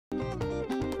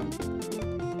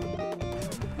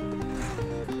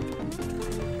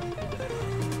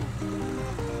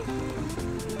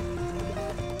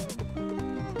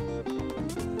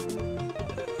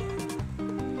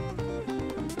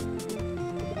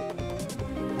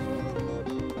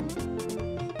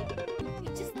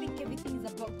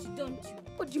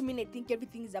What do you mean I think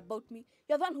everything is about me?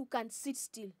 You're the one who can't sit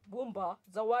still. Bumba,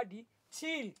 Zawadi,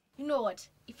 chill. You know what?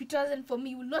 If it wasn't for me,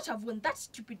 you would not have won that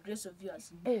stupid dress of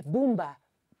yours. Hey, Bumba,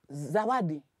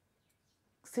 Zawadi,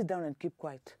 sit down and keep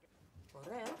quiet.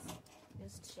 Alright.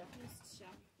 Yes, teacher.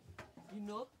 You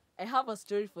know, I have a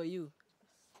story for you.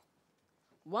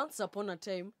 Once upon a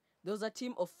time, there was a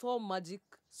team of 4 magic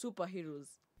superheroes.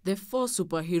 The 4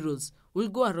 superheroes will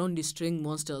go around destroying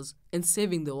monsters and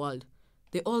saving the world.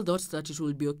 They all thought that it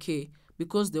would be okay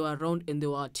because they were around and they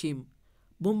were a team.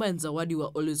 Bumba and Zawadi were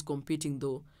always competing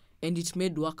though, and it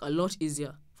made work a lot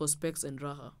easier for Specs and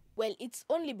Raha. Well, it's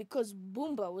only because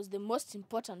Bumba was the most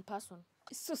important person.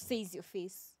 So says your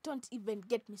face. Don't even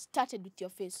get me started with your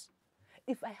face.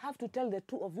 If I have to tell the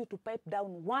 2 of you to pipe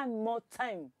down one more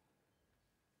time,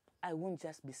 I won't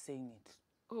just be saying it.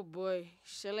 Oh boy,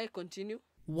 shall I continue?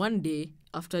 One day,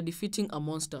 after defeating a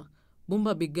monster,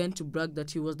 Bumba began to brag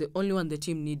that he was the only one the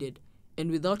team needed,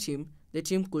 and without him, the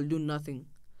team could do nothing.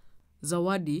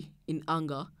 Zawadi, in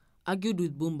anger, argued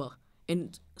with Bumba,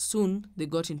 and soon they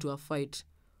got into a fight,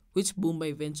 which Bumba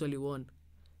eventually won.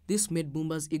 This made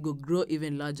Bumba's ego grow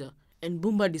even larger, and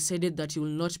Bumba decided that he will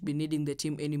not be needing the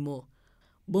team anymore.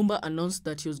 Bumba announced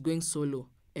that he was going solo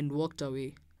and walked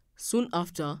away. Soon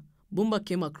after, Bumba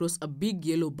came across a big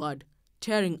yellow bird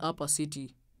tearing up a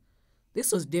city.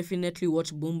 This was definitely what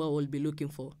Bumba would be looking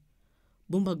for.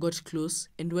 Bumba got close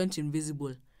and went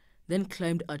invisible, then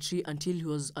climbed a tree until he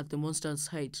was at the monster's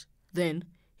height. Then,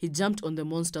 he jumped on the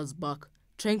monster's back,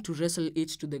 trying to wrestle it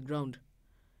to the ground.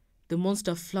 The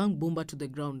monster flung Bumba to the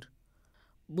ground.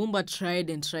 Bumba tried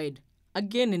and tried,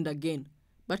 again and again,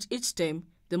 but each time,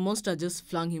 the monster just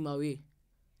flung him away.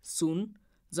 Soon,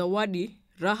 Zawadi,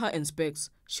 Raha and Specs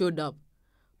showed up.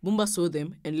 Bumba saw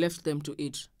them and left them to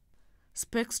eat.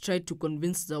 Specs tried to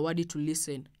convince Zawadi to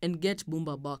listen and get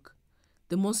Bumba back.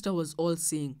 The monster was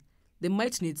all-seeing. They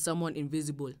might need someone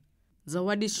invisible.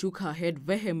 Zawadi shook her head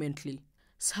vehemently.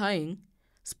 Sighing,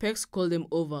 Specs called them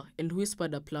over and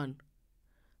whispered a plan.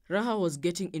 Raha was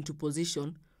getting into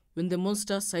position when the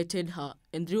monster sighted her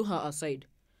and drew her aside.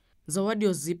 Zawadi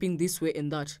was zipping this way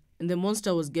and that, and the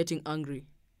monster was getting angry.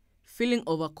 Feeling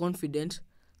overconfident,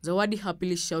 Zawadi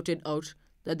happily shouted out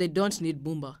that they don't need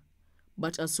Bumba.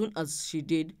 But as soon as she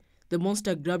did, the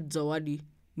monster grabbed Zawadi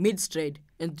mid-stride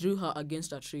and threw her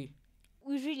against a tree.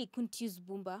 We really couldn't use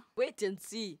Bumba. Wait and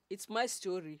see. It's my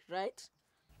story, right?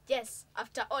 Yes,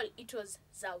 after all, it was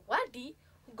Zawadi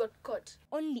who got caught.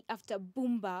 Only after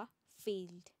Bumba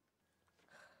failed.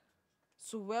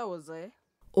 So where was I?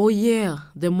 Oh yeah,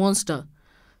 the monster.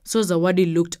 So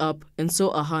Zawadi looked up and saw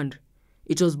a hand.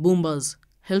 It was Bumba's,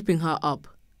 helping her up.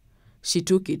 She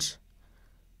took it.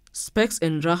 Specs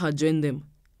and Raha joined them.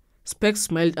 Specs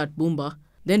smiled at Bumba,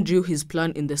 then drew his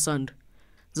plan in the sand.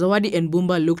 Zawadi and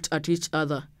Bumba looked at each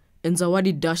other, and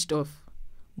Zawadi dashed off.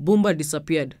 Bumba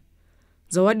disappeared.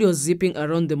 Zawadi was zipping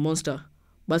around the monster,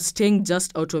 but staying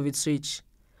just out of its reach.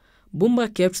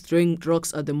 Bumba kept throwing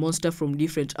rocks at the monster from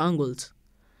different angles.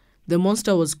 The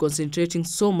monster was concentrating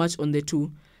so much on the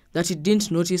two that it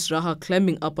didn't notice Raha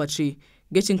climbing up a tree,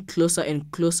 getting closer and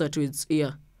closer to its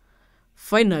ear.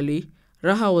 Finally,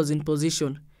 Raha was in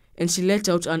position, and she let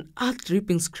out an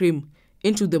earth-ripping scream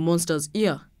into the monster's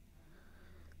ear.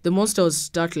 The monster was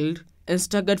startled and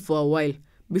staggered for a while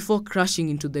before crashing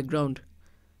into the ground.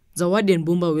 Zawadi and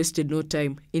Bumba wasted no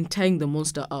time in tying the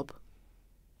monster up.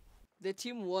 The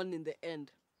team won in the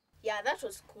end. Yeah, that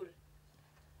was cool.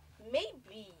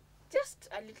 Maybe, just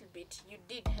a little bit, you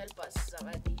did help us,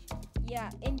 Zawadi. Yeah,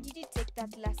 and you did take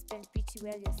that last pen pretty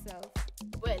well yourself.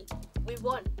 Well, we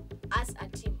won as a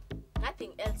team.